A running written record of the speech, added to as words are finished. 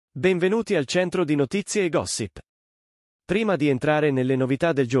Benvenuti al centro di notizie e gossip. Prima di entrare nelle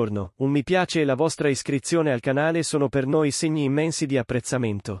novità del giorno, un mi piace e la vostra iscrizione al canale sono per noi segni immensi di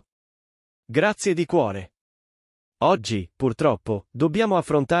apprezzamento. Grazie di cuore. Oggi, purtroppo, dobbiamo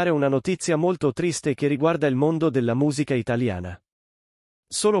affrontare una notizia molto triste che riguarda il mondo della musica italiana.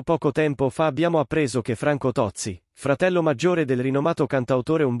 Solo poco tempo fa abbiamo appreso che Franco Tozzi, fratello maggiore del rinomato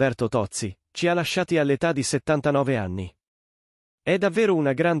cantautore Umberto Tozzi, ci ha lasciati all'età di 79 anni. È davvero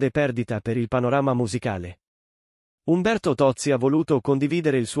una grande perdita per il panorama musicale. Umberto Tozzi ha voluto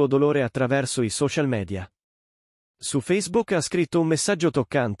condividere il suo dolore attraverso i social media. Su Facebook ha scritto un messaggio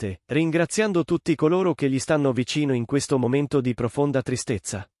toccante, ringraziando tutti coloro che gli stanno vicino in questo momento di profonda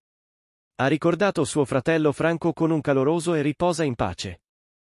tristezza. Ha ricordato suo fratello Franco con un caloroso e riposa in pace.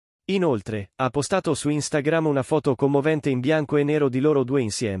 Inoltre, ha postato su Instagram una foto commovente in bianco e nero di loro due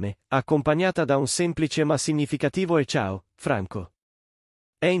insieme, accompagnata da un semplice ma significativo "E ciao, Franco".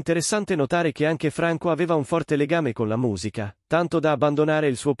 È interessante notare che anche Franco aveva un forte legame con la musica, tanto da abbandonare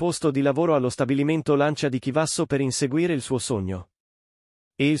il suo posto di lavoro allo stabilimento Lancia di Chivasso per inseguire il suo sogno.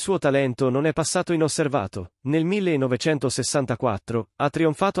 E il suo talento non è passato inosservato. Nel 1964, ha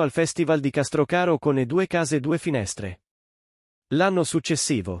trionfato al Festival di Castrocaro con "E due case due finestre". L'anno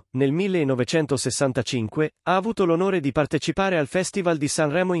successivo, nel 1965, ha avuto l'onore di partecipare al Festival di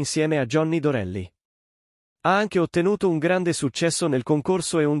Sanremo insieme a Johnny Dorelli. Ha anche ottenuto un grande successo nel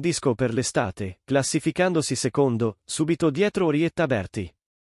concorso E un disco per l'estate, classificandosi secondo, subito dietro Orietta Berti.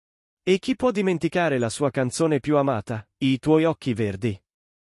 E chi può dimenticare la sua canzone più amata, "I tuoi occhi verdi"?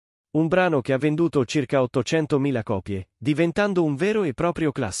 Un brano che ha venduto circa 800.000 copie, diventando un vero e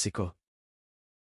proprio classico.